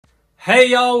Hey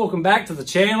y'all, welcome back to the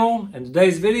channel. In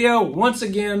today's video, once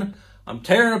again, I'm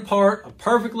tearing apart a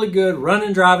perfectly good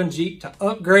running driving Jeep to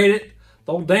upgrade it.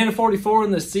 The old Dana 44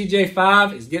 in this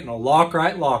CJ5 is getting a Lock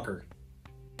Right Locker.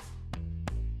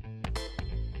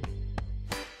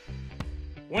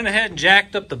 Went ahead and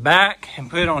jacked up the back and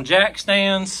put it on jack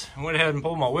stands. Went ahead and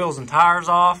pulled my wheels and tires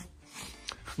off.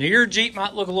 Now your Jeep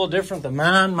might look a little different than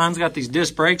mine. Mine's got these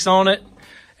disc brakes on it.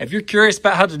 If you're curious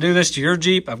about how to do this to your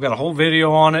Jeep, I've got a whole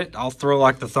video on it. I'll throw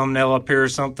like the thumbnail up here or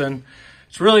something.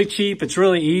 It's really cheap, it's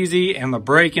really easy, and the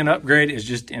braking upgrade is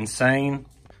just insane.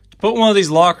 To put one of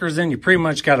these lockers in, you pretty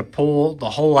much got to pull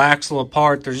the whole axle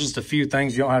apart. There's just a few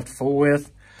things you don't have to fool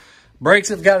with. Brakes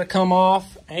have got to come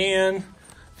off, and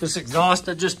this exhaust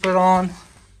I just put on,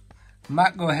 I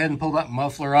might go ahead and pull that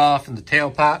muffler off and the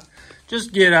tailpipe, just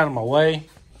to get it out of my way.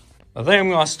 I think I'm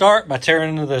going to start by tearing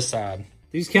into this side.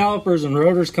 These calipers and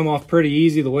rotors come off pretty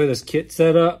easy the way this kit's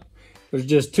set up. There's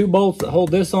just 2 bolts that hold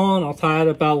this on. I'll tie it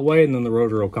up out of the way and then the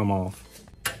rotor will come off.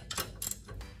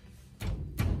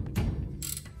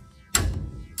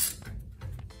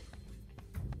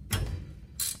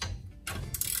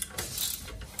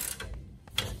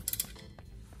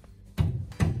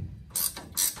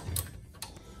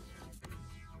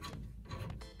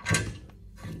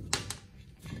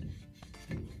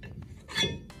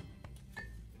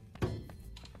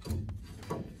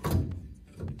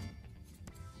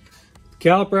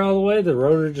 Caliper out of the way, the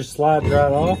rotor just slides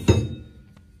right off.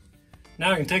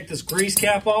 Now I can take this grease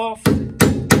cap off. And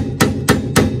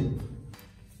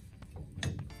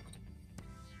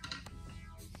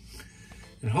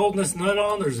holding this nut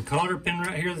on, there's a cotter pin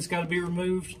right here that's got to be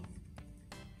removed.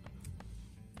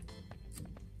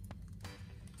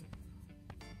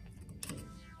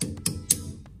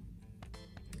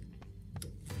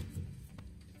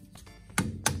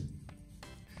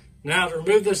 Now to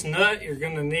remove this nut, you're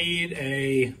going to need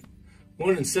a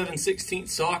 1 7/16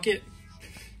 socket.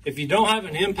 If you don't have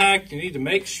an impact, you need to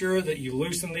make sure that you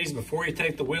loosen these before you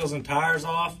take the wheels and tires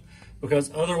off,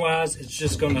 because otherwise it's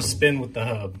just going to spin with the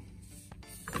hub.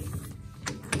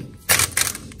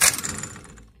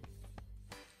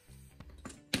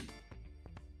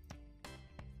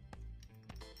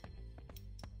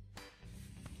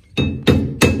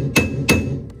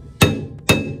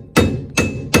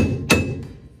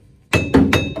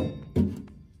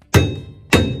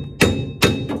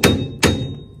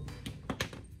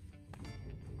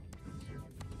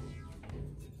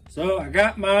 So I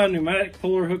got my pneumatic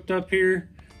puller hooked up here.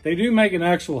 They do make an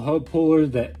actual hub puller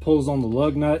that pulls on the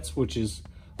lug nuts, which is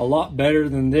a lot better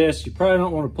than this. You probably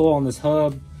don't want to pull on this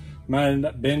hub. You might end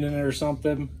up bending it or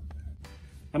something.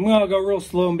 I'm gonna go real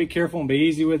slow and be careful and be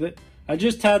easy with it. I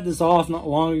just tied this off not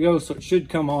long ago, so it should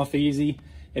come off easy.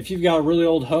 If you've got a really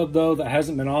old hub though that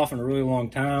hasn't been off in a really long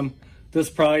time, this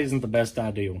probably isn't the best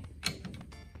ideal.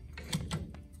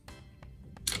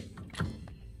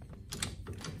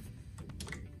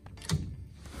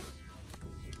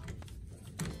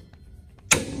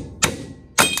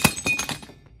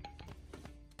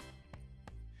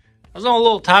 I was on a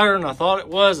little tighter than I thought it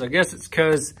was. I guess it's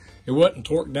because it wasn't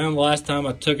torqued down the last time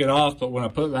I took it off, but when I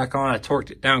put it back on, I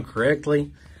torqued it down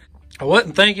correctly. I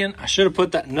wasn't thinking I should have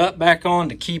put that nut back on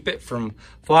to keep it from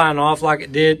flying off like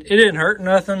it did. It didn't hurt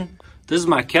nothing. This is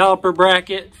my caliper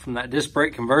bracket from that disc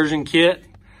brake conversion kit.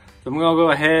 So I'm gonna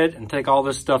go ahead and take all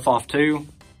this stuff off too.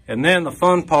 And then the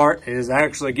fun part is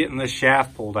actually getting this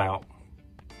shaft pulled out.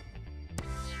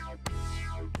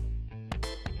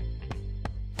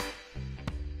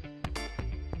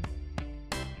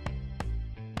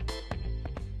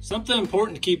 Something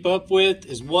important to keep up with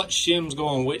is what shims go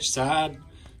on which side.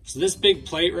 So this big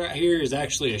plate right here is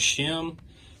actually a shim.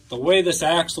 The way this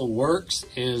axle works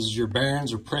is your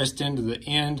bearings are pressed into the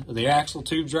end of the axle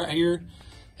tubes right here.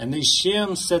 And these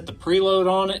shims set the preload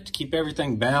on it to keep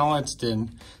everything balanced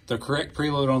and the correct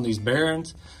preload on these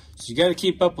bearings. So you got to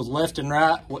keep up with left and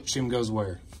right, what shim goes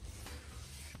where.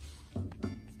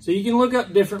 So you can look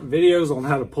up different videos on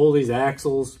how to pull these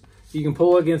axles. You can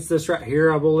pull against this right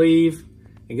here, I believe,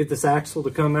 and get this axle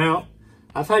to come out.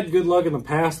 I've had good luck in the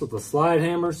past with the slide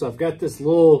hammer, so I've got this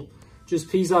little just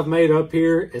piece I've made up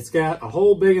here. It's got a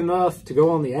hole big enough to go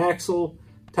on the axle.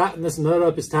 Tighten this nut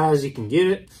up as tight as you can get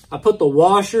it. I put the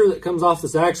washer that comes off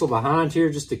this axle behind here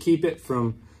just to keep it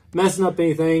from messing up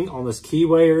anything on this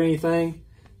keyway or anything.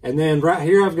 And then right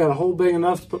here I've got a hole big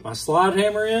enough to put my slide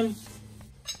hammer in.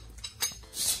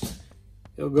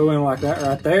 It'll go in like that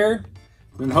right there.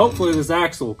 Then hopefully this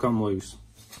axle will come loose.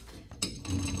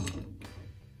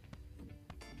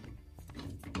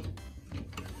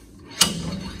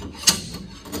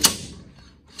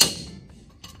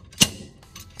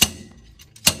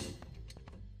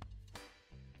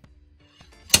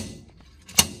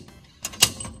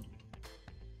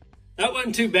 That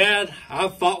wasn't too bad.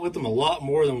 I've fought with them a lot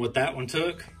more than what that one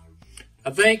took.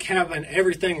 I think having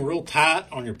everything real tight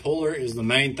on your puller is the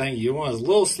main thing. You want as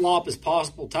little slop as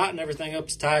possible. Tighten everything up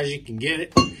as tight as you can get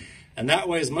it. And that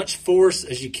way, as much force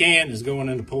as you can is going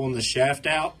into pulling this shaft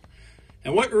out.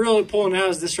 And what you're really pulling out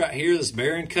is this right here, this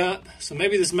bearing cup. So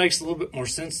maybe this makes a little bit more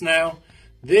sense now.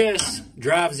 This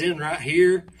drives in right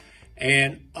here.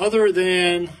 And other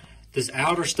than this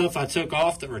outer stuff I took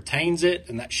off that retains it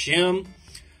and that shim,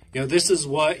 you know, this is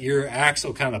what your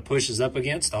axle kind of pushes up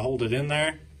against to hold it in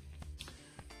there.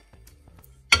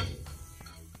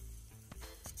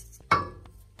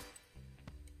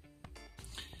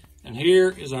 And here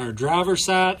is our driver's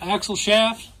side axle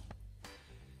shaft.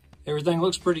 Everything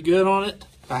looks pretty good on it.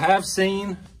 I have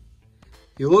seen,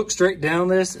 you look straight down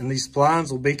this and these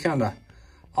splines will be kind of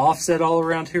offset all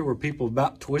around here where people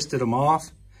about twisted them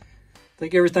off. I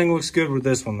think everything looks good with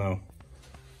this one though.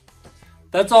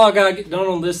 That's all I gotta get done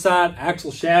on this side.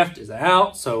 Axle shaft is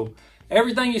out. So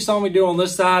everything you saw me do on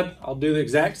this side, I'll do the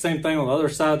exact same thing on the other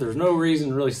side. There's no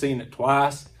reason really seeing it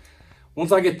twice.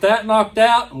 Once I get that knocked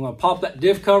out, I'm gonna pop that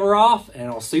diff cover off and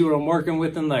I'll see what I'm working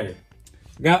with in there.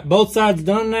 Got both sides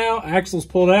done now. Axle's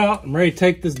pulled out. I'm ready to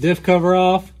take this diff cover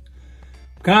off.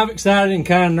 I'm kind of excited and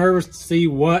kind of nervous to see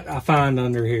what I find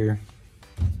under here.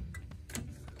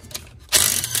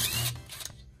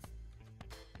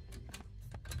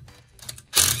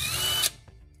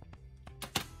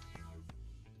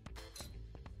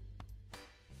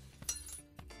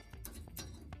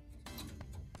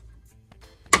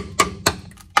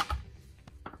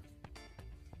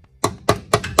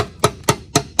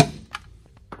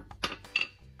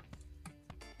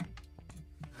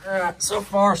 All right, so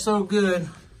far so good.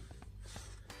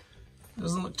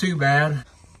 Doesn't look too bad.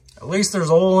 At least there's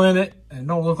oil in it and it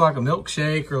don't look like a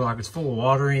milkshake or like it's full of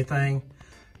water or anything.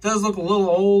 It does look a little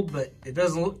old, but it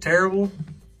doesn't look terrible.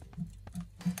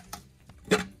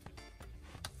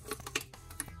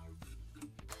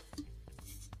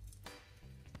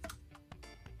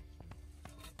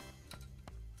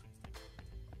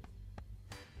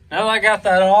 Now that I got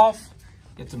that off,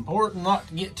 it's important not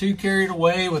to get too carried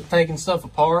away with taking stuff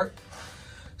apart.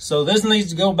 So this needs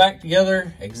to go back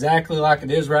together exactly like it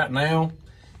is right now.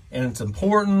 And it's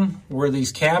important where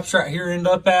these caps right here end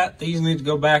up at, these need to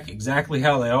go back exactly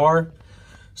how they are.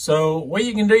 So what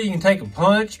you can do, you can take a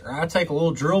punch, or I take a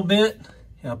little drill bit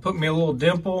and I put me a little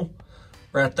dimple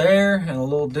right there and a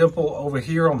little dimple over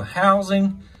here on the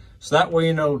housing. So that way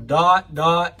you know dot,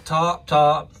 dot, top,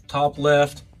 top, top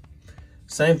left.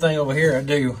 Same thing over here, I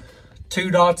do 2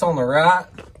 dots on the right,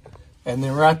 and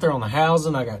then right there on the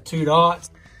housing, I got 2 dots.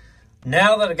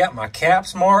 Now that I got my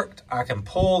caps marked, I can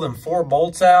pull them 4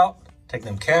 bolts out, take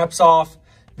them caps off,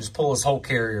 and just pull this whole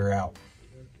carrier out.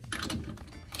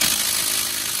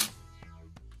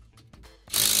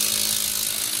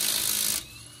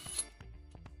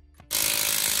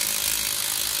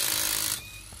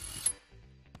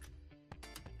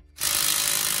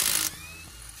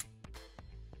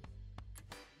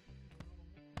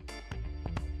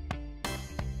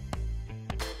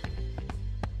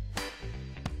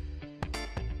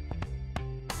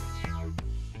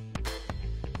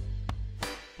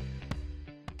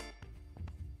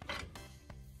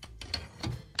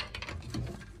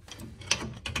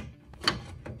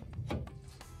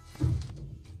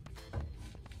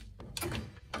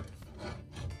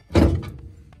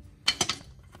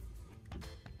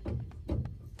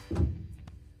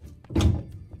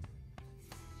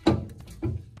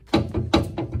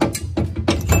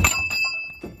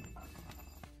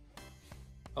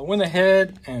 I went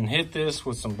ahead and hit this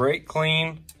with some brake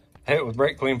clean. I hit it with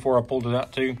brake clean before I pulled it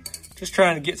out too. Just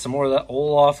trying to get some more of that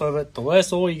oil off of it. The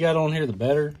less oil you got on here, the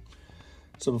better.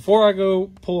 So before I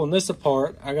go pulling this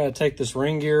apart, I got to take this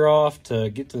ring gear off to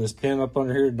get to this pin up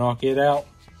under here to knock it out.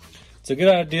 It's a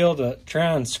good idea to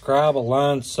try and scribe a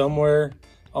line somewhere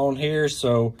on here.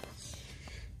 So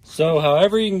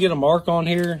however you can get a mark on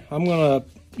here, I'm going to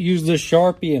use this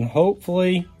Sharpie, and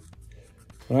hopefully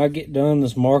when I get done,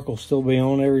 this mark will still be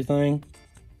on everything.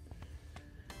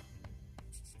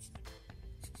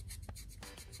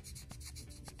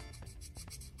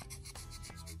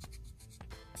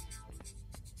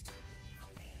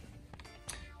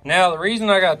 Now, the reason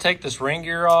I got to take this ring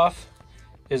gear off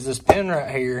is this pin right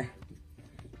here.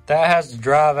 That has to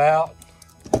drive out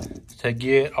to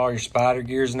get all your spider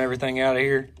gears and everything out of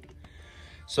here.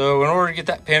 So in order to get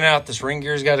that pin out, this ring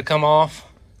gear's got to come off.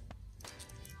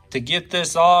 To get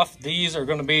this off, these are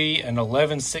going to be an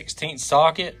 11/16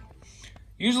 socket.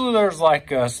 Usually there's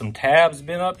like some tabs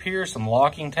been up here, some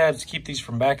locking tabs to keep these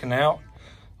from backing out.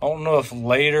 I don't know if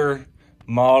later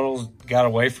models got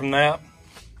away from that.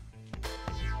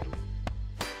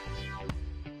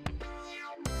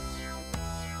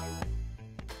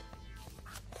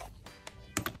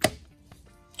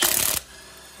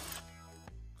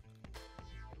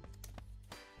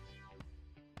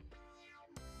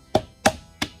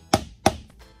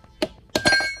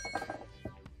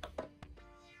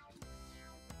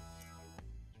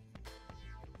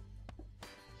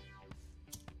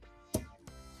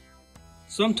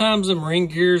 Sometimes them ring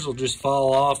gears will just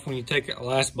fall off when you take that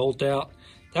last bolt out.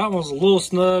 That one's a little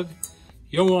snug.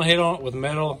 You don't want to hit on it with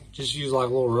metal. Just use like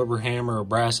a little rubber hammer or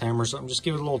brass hammer or something. Just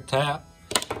give it a little tap.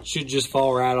 It should just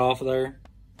fall right off of there.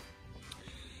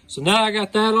 So now I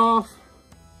got that off.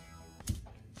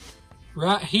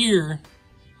 Right here,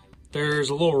 there's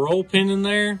a little roll pin in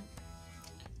there.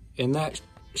 And that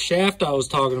shaft I was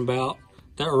talking about,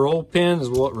 that roll pin is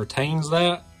what retains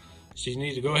that. So you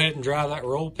need to go ahead and drive that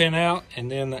roll pin out,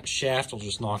 and then that shaft will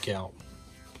just knock out.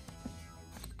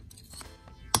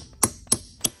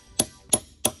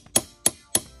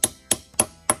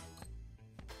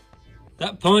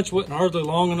 That punch wasn't hardly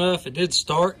long enough. It did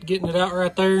start getting it out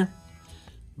right there.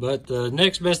 But the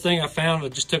next best thing I found, I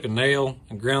just took a nail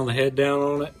and ground the head down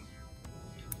on it.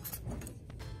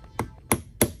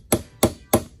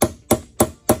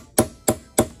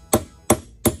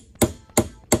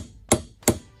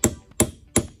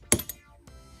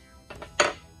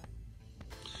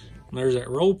 And there's that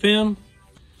roll pin.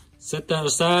 Set that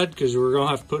aside because we're gonna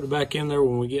have to put it back in there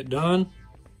when we get done.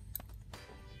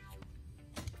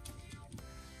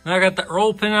 Now I got that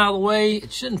roll pin out of the way.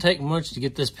 It shouldn't take much to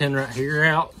get this pin right here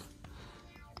out.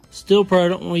 Still probably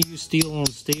don't want to use steel on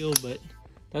steel, but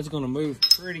that's gonna move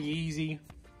pretty easy.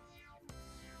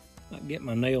 I'll get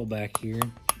my nail back here.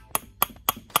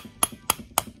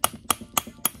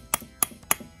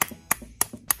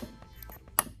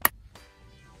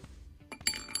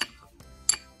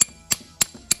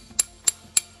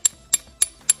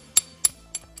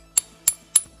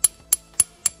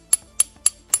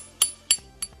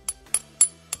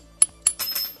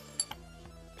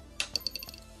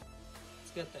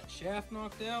 Got that shaft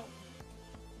knocked out.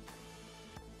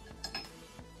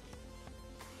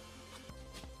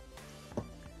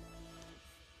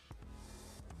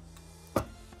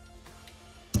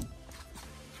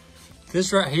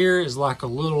 This right here is like a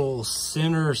little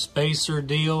center spacer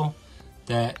deal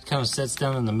that kind of sets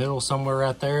down in the middle somewhere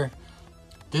right there.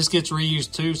 This gets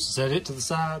reused too, so set it to the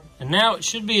side. And now it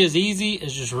should be as easy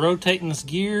as just rotating this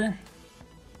gear.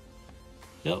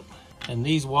 Yep, and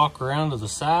these walk around to the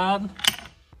side.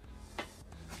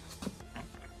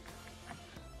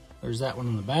 There's that one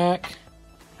in the back.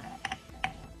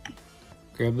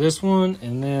 Grab this one,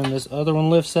 and then this other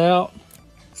one lifts out.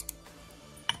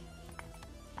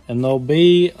 And there'll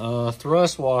be a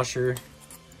thrust washer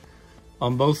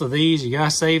on both of these. You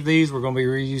gotta save these. We're gonna be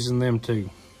reusing them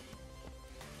too.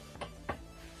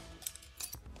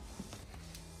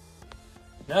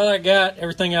 Now that I got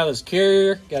everything out of this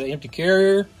carrier, got an empty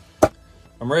carrier,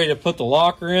 I'm ready to put the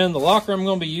locker in. The locker I'm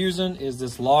gonna be using is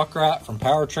this Lock Right from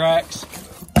Powertrax.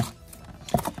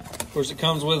 Of course, it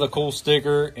comes with a cool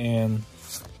sticker and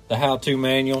the how-to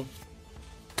manual.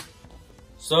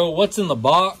 So what's in the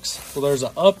box? Well, there's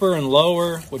an upper and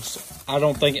lower, which I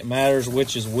don't think it matters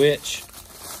which is which.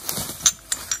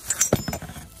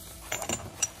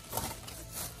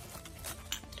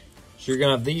 So you're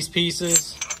gonna have these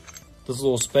pieces, this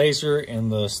little spacer,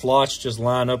 and the slots just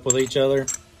line up with each other.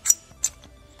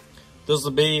 This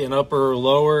will be an upper or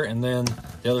lower, and then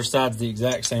the other side's the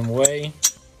exact same way.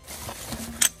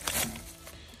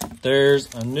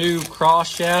 There's a new cross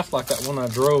shaft like that one I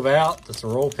drove out that the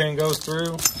roll pin goes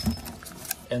through.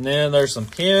 And then there's some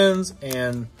pins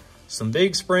and some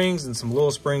big springs and some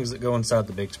little springs that go inside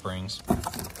the big springs.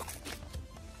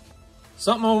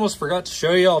 Something I almost forgot to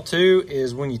show y'all too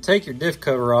is when you take your diff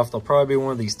cover off, there'll probably be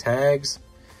one of these tags.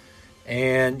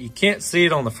 And you can't see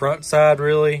it on the front side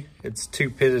really. It's too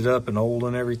pitted up and old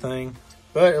and everything.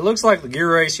 But it looks like the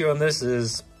gear ratio on this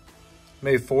is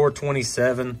maybe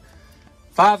 427.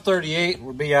 538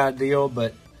 would be ideal,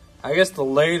 but I guess the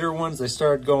later ones, they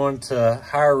started going to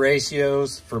higher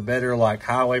ratios for better like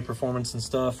highway performance and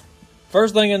stuff.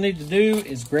 First thing I need to do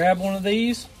is grab one of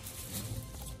these.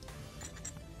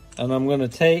 And I'm gonna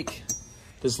take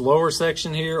this lower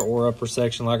section here or upper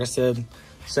section, like I said,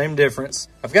 same difference.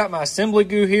 I've got my assembly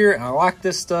goo here and I like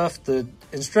this stuff. The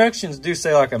instructions do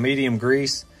say like a medium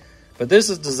grease, but this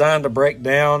is designed to break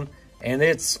down and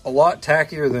it's a lot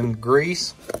tackier than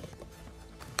grease.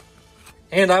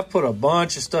 And I've put a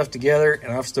bunch of stuff together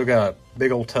and I've still got a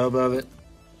big old tub of it.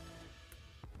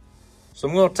 So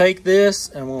I'm gonna take this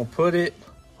and I'm gonna put it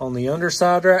on the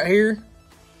underside right here.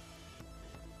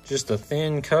 Just a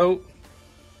thin coat.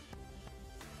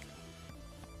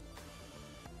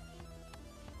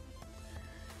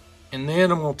 And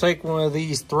then I'm gonna take one of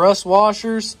these thrust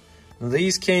washers. And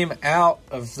these came out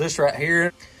of this right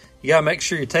here. You gotta make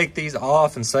sure you take these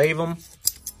off and save them.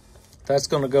 That's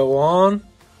gonna go on.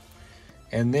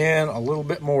 And then a little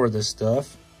bit more of this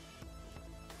stuff.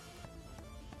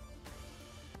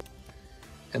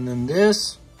 And then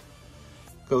this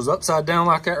Goes upside down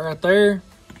like that right there.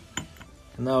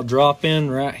 And that'll drop in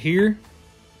right here.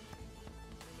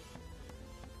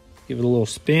 Give it a little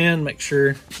spin, make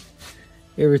sure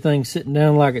everything's sitting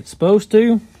down like it's supposed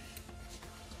to.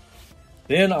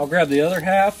 Then I'll grab the other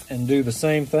half and do the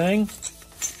same thing.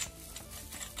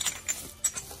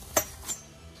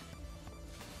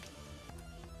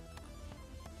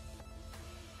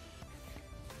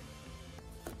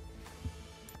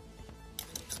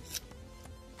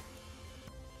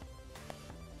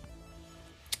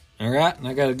 All right, and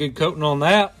I got a good coating on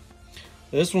that.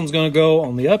 This one's gonna go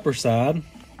on the upper side.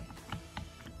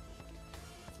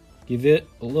 Give it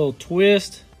a little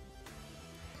twist.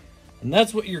 And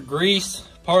that's what your grease,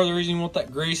 part of the reason you want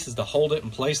that grease is to hold it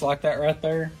in place like that right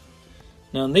there.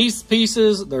 Now in these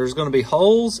pieces, there's gonna be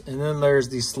holes, and then there's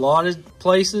these slotted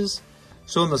places.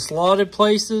 So in the slotted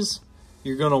places,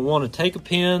 you're gonna wanna take a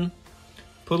pin,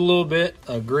 put a little bit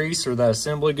of grease or that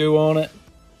assembly glue on it,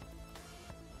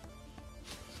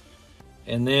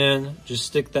 and then just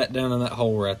stick that down in that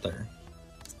hole right there.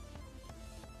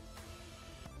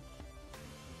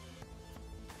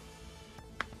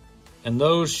 And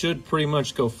those should pretty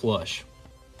much go flush.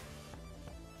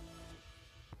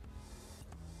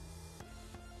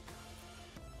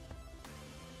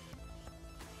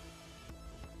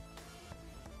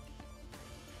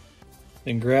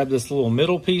 Then grab this little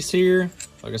middle piece here.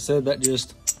 Like I said, that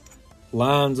just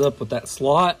lines up with that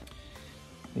slot.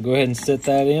 Go ahead and set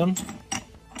that in.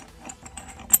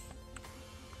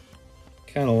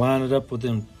 Kind of line it up with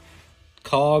them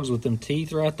cogs, with them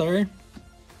teeth right there.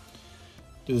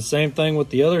 Do the same thing with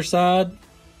the other side.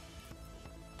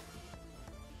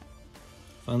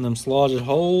 Find them slotted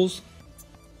holes.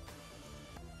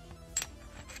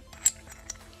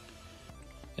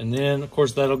 And then, of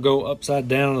course, that'll go upside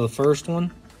down to the first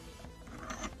one.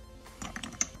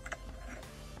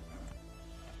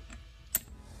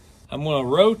 I'm going to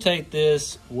rotate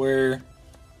this where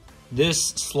this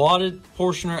slotted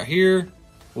portion right here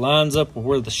lines up with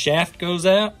where the shaft goes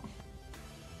at.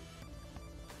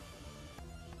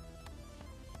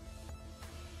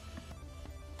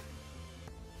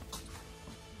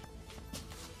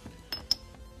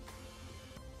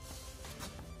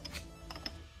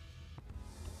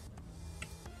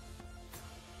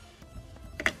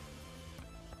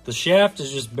 The shaft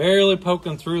is just barely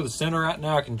poking through the center right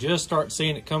now. I can just start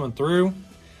seeing it coming through.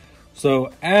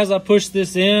 So as I push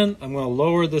this in, I'm going to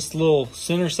lower this little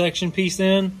center section piece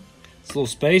in, this little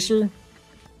spacer.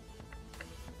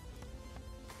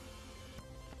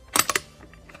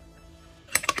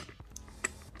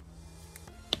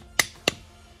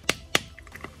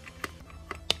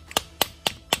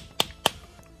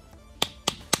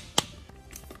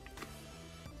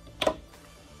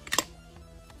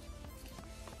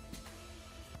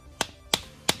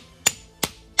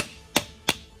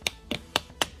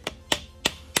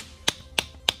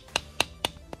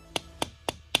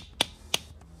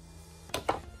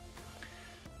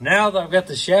 Now that I've got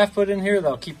the shaft put in here,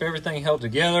 that'll keep everything held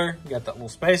together. Got that little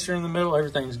spacer in the middle,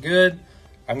 everything's good.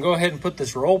 I can go ahead and put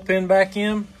this roll pin back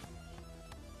in.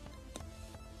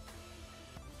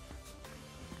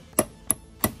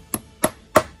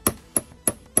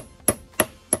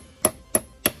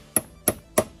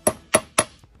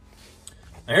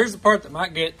 Now here's the part that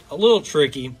might get a little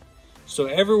tricky. So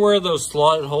everywhere those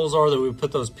slotted holes are that we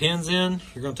put those pins in,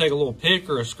 you're gonna take a little pick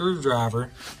or a screwdriver,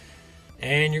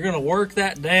 and you're gonna work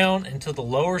that down into the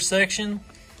lower section.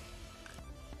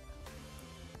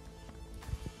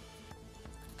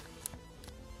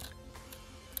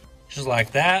 Just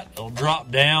like that, it'll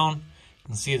drop down. You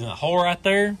can see the hole right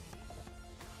there.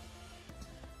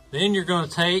 Then you're gonna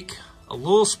take a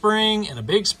little spring and a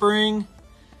big spring,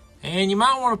 and you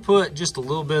might wanna put just a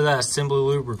little bit of that assembly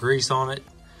lube or grease on it.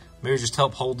 Maybe just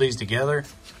help hold these together.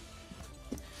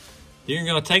 Then you're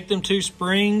gonna take them two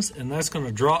springs and that's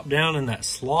gonna drop down in that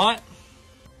slot.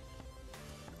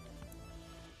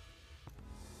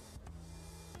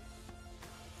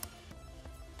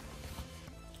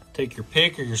 Take your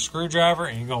pick or your screwdriver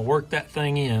and you're gonna work that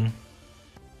thing in.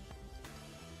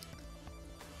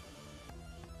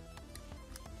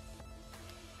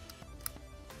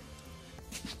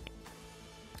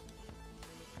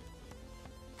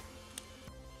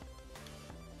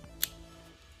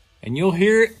 And you'll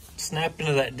hear it snap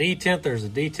into that detent. There's a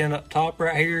detent up top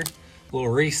right here, a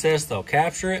little recess, they'll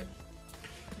capture it.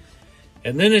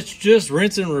 And then it's just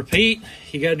rinse and repeat.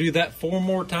 You gotta do that 4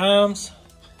 more times.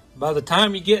 By the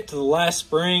time you get to the last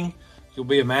spring, you'll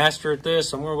be a master at this.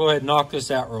 So I'm gonna go ahead and knock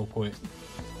this out real quick.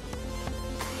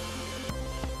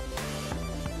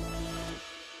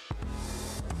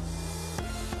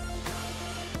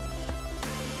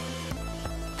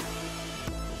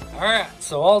 All right,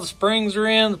 so all the springs are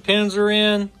in, the pins are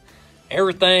in,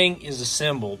 everything is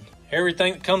assembled.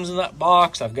 Everything that comes in that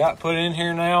box, I've got put in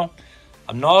here now.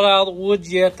 I'm not out of the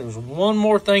woods yet. There's one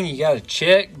more thing you got to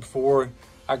check before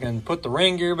I can put the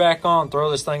ring gear back on, throw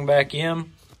this thing back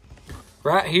in.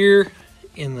 Right here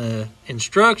in the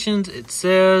instructions, it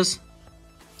says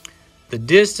the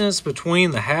distance between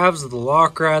the halves of the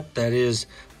lock right, that is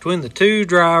between the two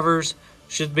drivers,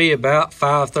 should be about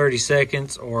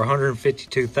 5/32 or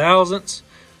 152 thousandths.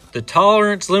 The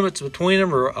tolerance limits between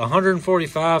them are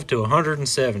 145 to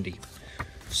 170.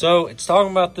 So it's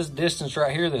talking about this distance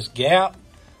right here, this gap.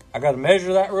 I got to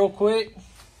measure that real quick.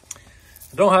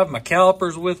 I don't have my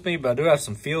calipers with me, but I do have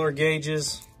some feeler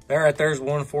gauges. That right there is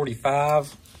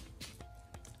 145.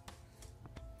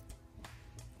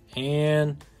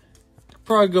 And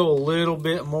probably go a little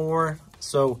bit more.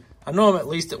 So I know I'm at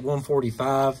least at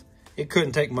 145. It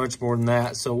couldn't take much more than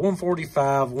that. So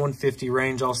 145, 150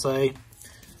 range, I'll say,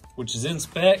 which is in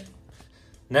spec.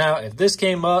 Now, if this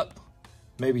came up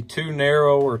maybe too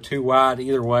narrow or too wide,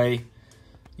 either way,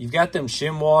 you've got them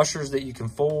shim washers that you can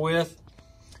fool with.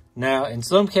 Now, in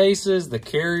some cases, the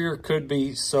carrier could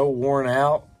be so worn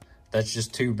out that's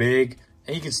just too big.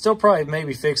 And you could still probably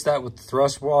maybe fix that with the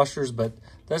thrust washers, but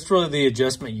that's really the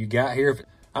adjustment you got here.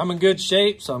 I'm in good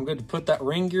shape, so I'm good to put that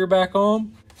ring gear back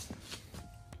on.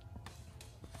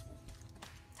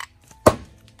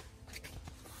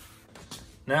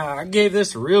 Now, I gave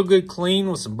this a real good clean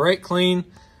with some brake clean.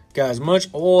 Got as much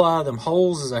oil out of them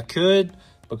holes as I could,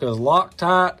 because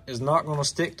Loctite is not going to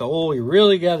stick to oil. You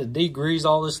really got to degrease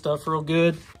all this stuff real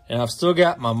good. And I've still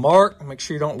got my mark. Make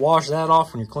sure you don't wash that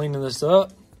off when you're cleaning this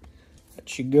up. That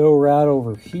should go right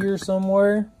over here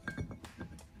somewhere.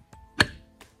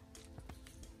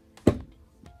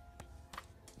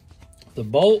 The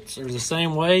bolts are the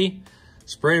same way.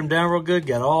 Spray them down real good.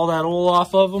 Got all that oil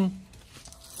off of them.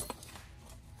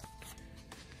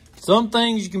 Some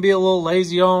things you can be a little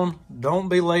lazy on. Don't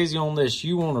be lazy on this.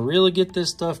 You want to really get this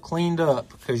stuff cleaned up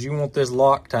because you want this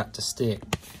Loctite to stick.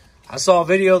 I saw a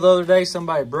video the other day.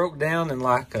 Somebody broke down in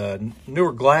like a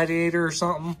newer Gladiator or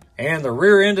something, and the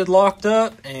rear end had locked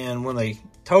up, and when they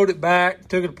towed it back,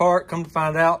 took it apart, come to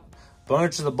find out, a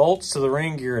bunch of the bolts to the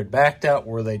ring gear had backed out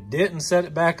where they didn't set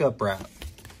it back up right.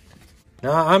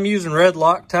 Now, I'm using red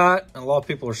Loctite, and a lot of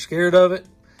people are scared of it.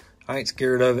 I ain't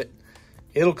scared of it.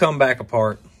 It'll come back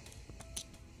apart.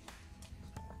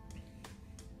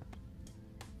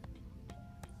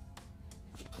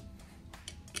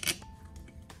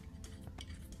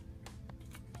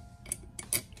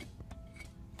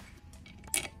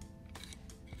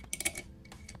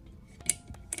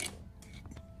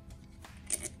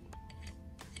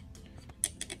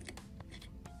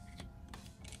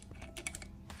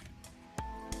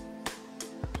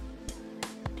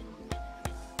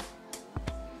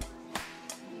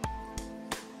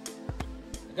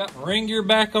 Got my ring gear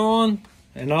back on,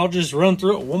 and I'll just run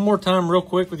through it one more time real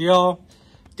quick with y'all.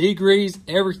 Degrease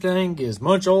everything, get as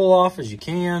much oil off as you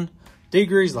can.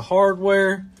 Degrease the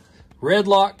hardware. Red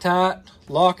Loctite,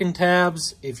 locking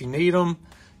tabs if you need them.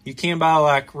 You can buy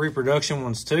like reproduction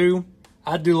ones too.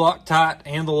 I do Loctite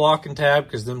and the locking tab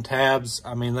because them tabs,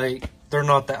 I mean, they're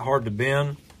not that hard to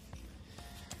bend.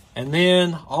 And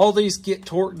then all these get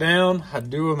torqued down. I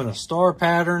do them in a star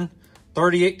pattern,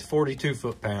 38 to 42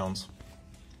 foot-pounds.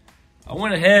 I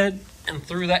went ahead and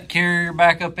threw that carrier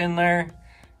back up in there.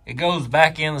 It goes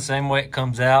back in the same way it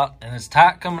comes out, and it's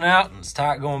tight coming out and it's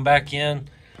tight going back in.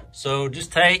 So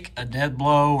just take a dead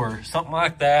blow or something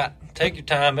like that. Take your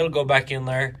time, it'll go back in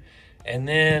there. And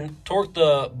then torque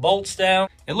the bolts down.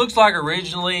 It looks like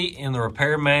originally in the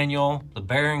repair manual, the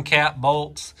bearing cap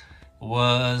bolts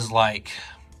was like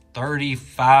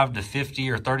 35 to 50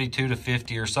 or 32 to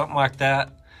 50 or something like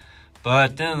that.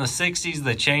 But then in the 60s,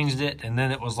 they changed it, and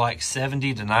then it was like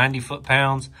 70 to 90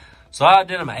 foot-pounds. So I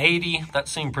did them at 80. That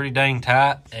seemed pretty dang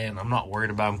tight, and I'm not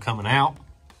worried about them coming out.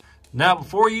 Now,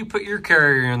 before you put your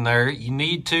carrier in there, you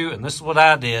need to, and this is what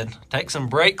I did, take some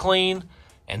brake clean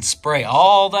and spray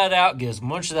all that out. Get as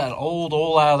much of that old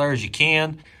oil out of there as you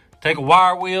can. Take a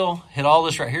wire wheel, hit all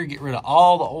this right here, get rid of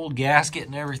all the old gasket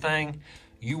and everything.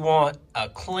 You want a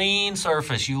clean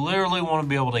surface. You literally want to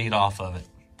be able to eat off of it.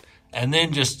 And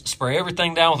then just spray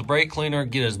everything down with a brake cleaner.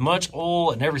 Get as much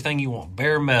oil and everything you want,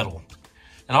 bare metal.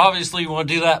 And obviously you want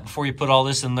to do that before you put all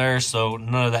this in there so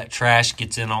none of that trash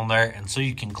gets in on there, and so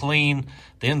you can clean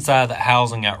the inside of that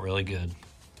housing out really good.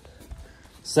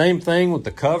 Same thing with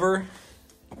the cover.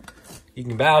 You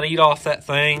can about eat off that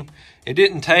thing. It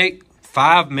didn't take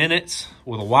 5 minutes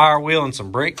with a wire wheel and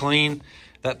some brake clean.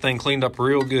 That thing cleaned up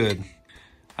real good.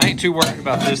 I ain't too worried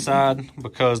about this side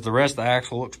because the rest of the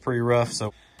axle looks pretty rough,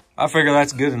 so I figure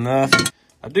that's good enough.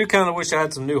 I do kind of wish I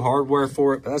had some new hardware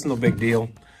for it, but that's no big deal.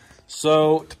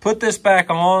 So to put this back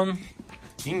on,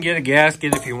 you can get a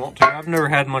gasket if you want to. I've never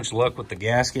had much luck with the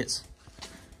gaskets.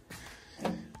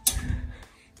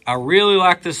 I really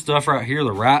like this stuff right here,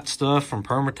 the right stuff from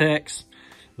Permatex.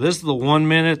 This is the 1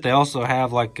 minute. They also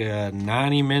have like a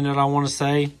 90 minute, I want to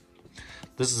say.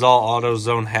 This is all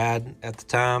AutoZone had at the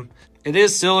time. It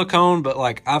is silicone, but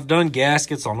like I've done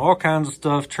gaskets on all kinds of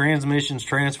stuff, transmissions,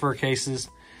 transfer cases.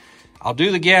 I'll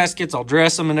do the gaskets, I'll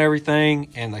dress them and everything,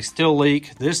 and they still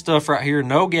leak. This stuff right here,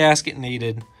 no gasket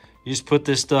needed. You just put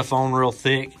this stuff on real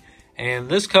thick. And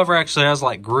this cover actually has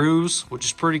like grooves, which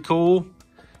is pretty cool.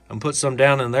 I'm put some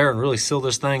down in there and really seal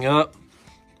this thing up.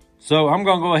 So I'm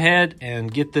gonna go ahead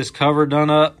and get this cover done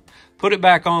up, put it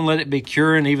back on, let it be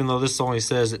curing, even though this only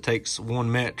says it takes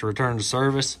 1 minute to return to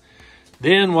service.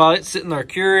 Then while it's sitting there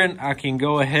curing, I can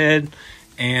go ahead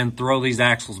and throw these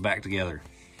axles back together.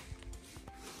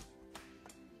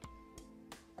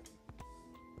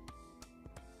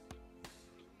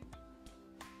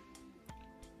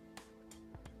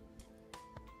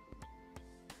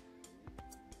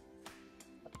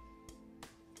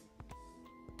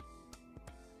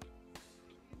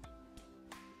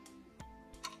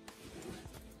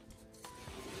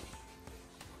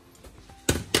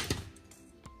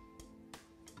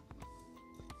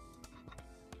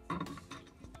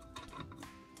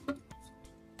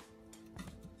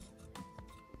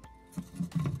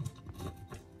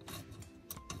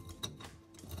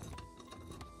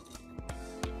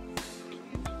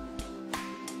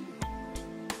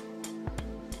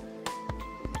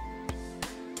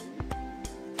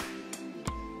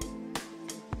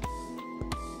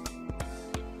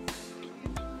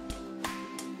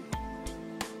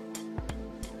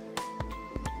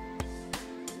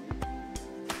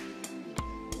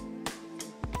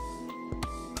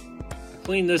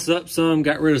 Cleaned this up some,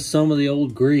 got rid of some of the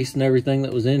old grease and everything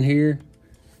that was in here.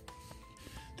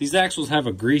 These axles have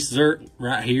a grease zert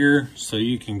right here, so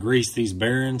you can grease these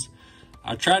bearings.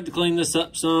 I tried to clean this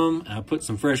up some. I put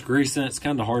some fresh grease in it. It's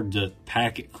kind of hard to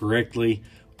pack it correctly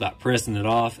without pressing it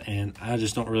off, and I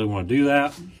just don't really want to do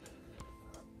that.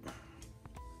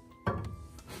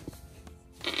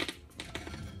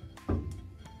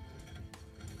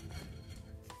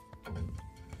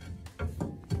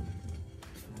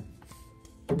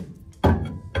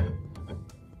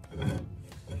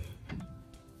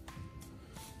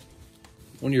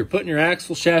 When you're putting your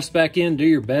axle shafts back in, do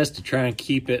your best to try and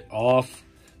keep it off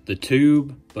the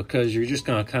tube, because you're just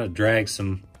going to kind of drag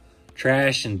some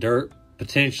trash and dirt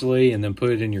potentially and then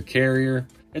put it in your carrier.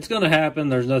 It's going to happen.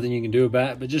 There's nothing you can do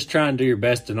about it, but just try and do your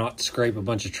best to not scrape a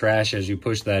bunch of trash as you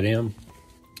push that in.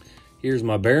 Here's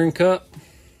my bearing cup.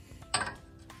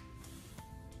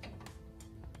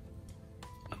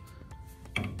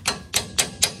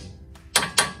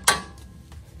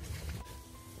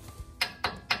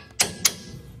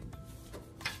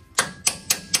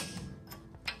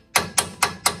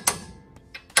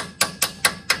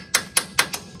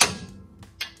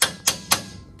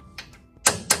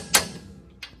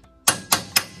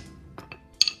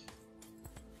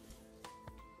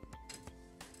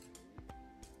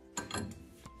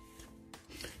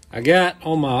 I got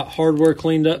all my hardware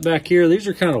cleaned up back here. These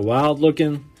are kind of wild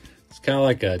looking. It's kind of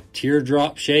like a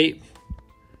teardrop shape,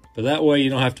 but that way you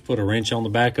don't have to put a wrench on the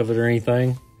back of it or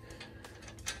anything.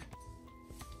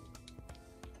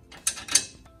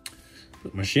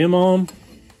 Put my shim on.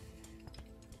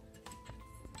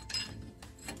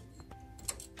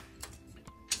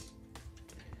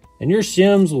 And your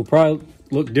shims will probably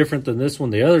look different than this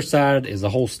one. The other side is a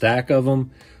whole stack of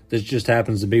them. This just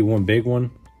happens to be one big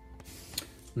one.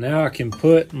 Now I can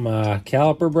put my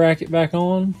caliper bracket back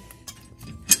on.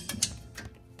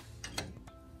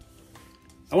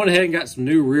 I went ahead and got some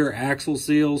new rear axle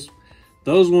seals.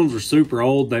 Those ones are super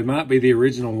old. They might be the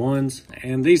original ones,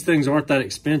 and these things aren't that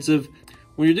expensive.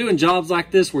 When you're doing jobs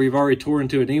like this where you've already tore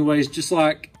into it anyways, just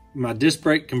like my disc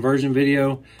brake conversion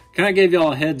video, kind of gave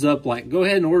y'all a heads up, like go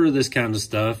ahead and order this kind of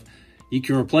stuff. You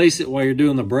can replace it while you're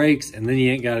doing the brakes, and then you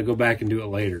ain't got to go back and do it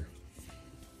later.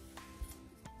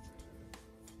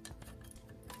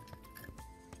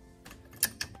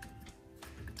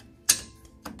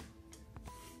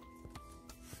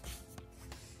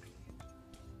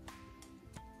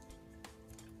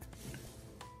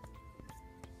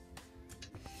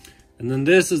 And then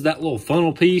this is that little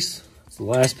funnel piece. It's the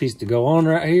last piece to go on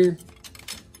right here.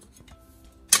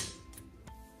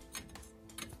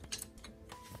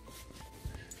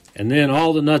 And then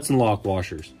all the nuts and lock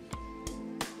washers.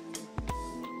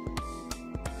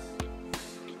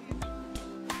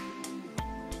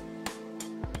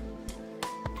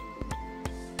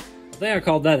 think I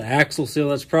called that an axle seal.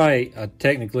 That's probably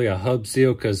technically a hub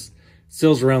seal because it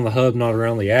seals around the hub, not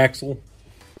around the axle.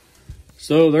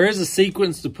 So there is a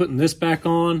sequence to putting this back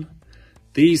on.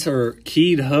 These are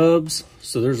keyed hubs.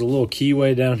 So there's a little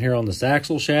keyway down here on this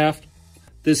axle shaft.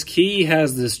 This key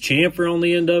has this chamfer on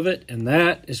the end of it, and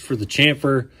that is for the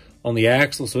chamfer on the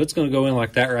axle. So it's going to go in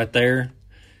like that right there,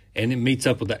 and it meets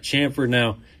up with that chamfer.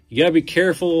 Now, you got to be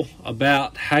careful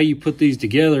about how you put these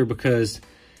together, because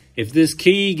if this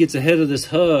key gets ahead of this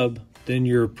hub, then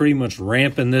you're pretty much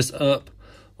ramping this up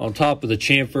on top of the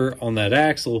chamfer on that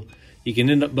axle. You can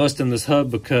end up busting this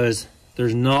hub because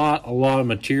there's not a lot of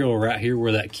material right here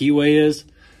where that keyway is.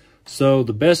 So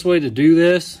the best way to do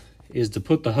this is to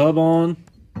put the hub on.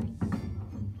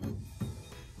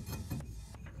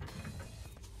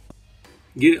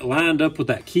 Get it lined up with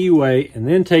that keyway, and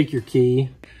then take your key.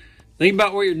 Think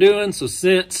about what you're doing. So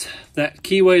since that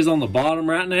keyway is on the bottom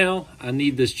right now, I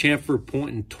need this chamfer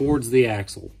pointing towards the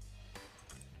axle.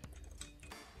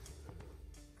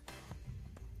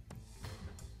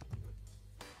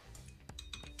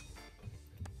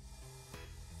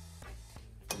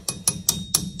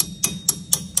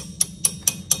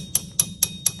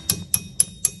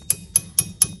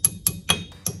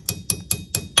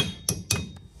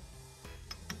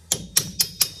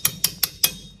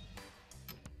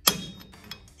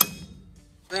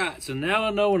 Right, so now I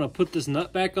know when I put this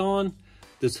nut back on,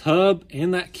 this hub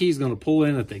and that key is going to pull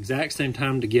in at the exact same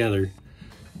time together.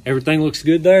 Everything looks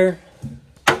good there.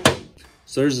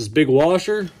 So there's this big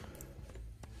washer,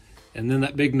 and then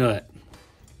that big nut.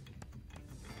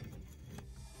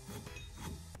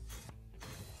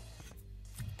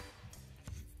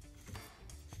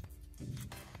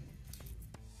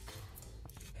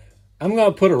 I'm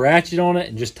going to put a ratchet on it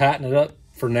and just tighten it up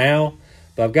for now.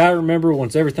 But I've got to remember,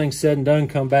 once everything's said and done,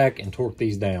 come back and torque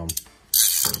these down.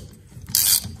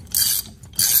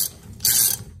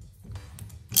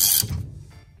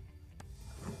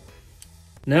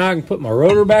 Now I can put my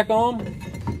rotor back on,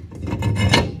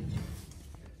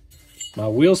 my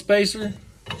wheel spacer,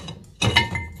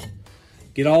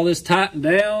 get all this tightened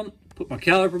down, put my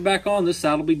caliper back on, this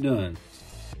side will be done.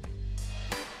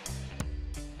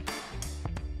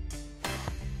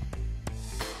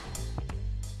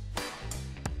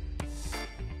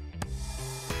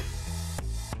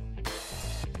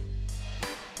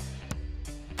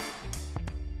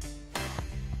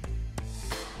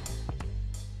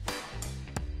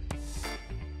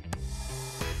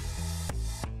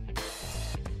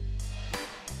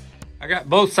 I got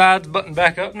both sides buttoned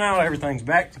back up now. Everything's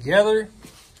back together.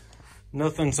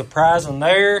 Nothing surprising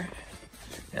there.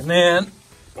 And then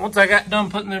once I got done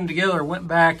putting them together, I went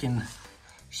back and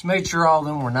just made sure all of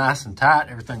them were nice and tight.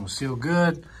 Everything was sealed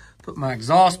good. Put my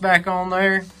exhaust back on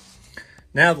there.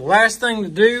 Now the last thing to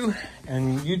do,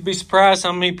 and you'd be surprised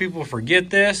how many people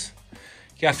forget this,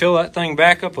 you gotta fill that thing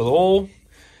back up with oil.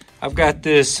 I've got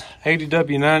this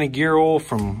 80W90 gear oil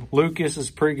from Lucas. It's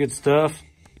pretty good stuff.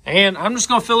 And I'm just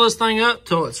gonna fill this thing up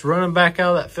till it's running back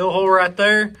out of that fill hole right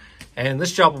there, and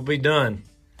this job will be done.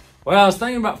 Well, I was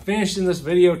thinking about finishing this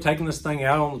video, taking this thing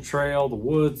out on the trail, the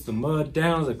woods, the mud,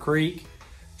 down to the creek,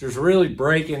 just really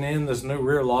breaking in this new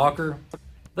rear locker.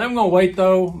 Then I'm gonna wait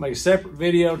though, make a separate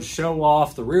video to show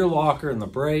off the rear locker and the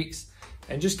brakes,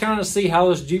 and just kind of see how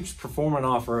this Jeep's performing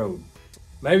off-road.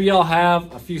 Maybe y'all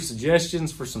have a few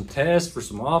suggestions for some tests, for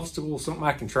some obstacles, something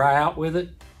I can try out with it.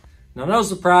 Now, no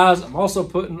surprise, I'm also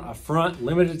putting a front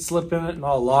limited slip in it,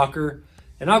 not a locker,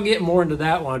 and I'll get more into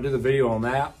that when I do the video on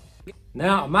that.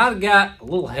 Now, I might have got a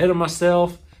little ahead of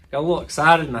myself, got a little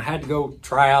excited, and I had to go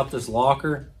try out this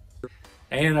locker.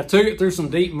 And I took it through some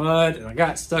deep mud, and I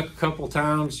got stuck a couple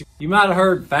times. You might have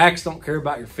heard facts don't care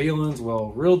about your feelings.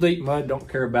 Well, real deep mud don't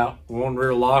care about one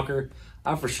rear locker.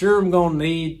 I for sure am going to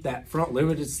need that front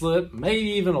limited slip,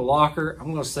 maybe even a locker.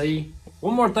 I'm going to see.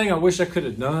 One more thing I wish I could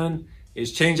have done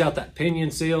is change out that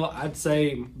pinion seal. I'd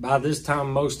say by this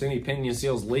time, most any pinion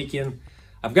seal's leaking.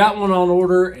 I've got one on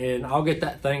order, and I'll get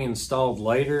that thing installed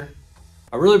later.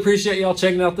 I really appreciate y'all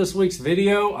checking out this week's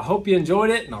video. I hope you enjoyed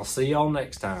it, and I'll see y'all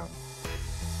next time.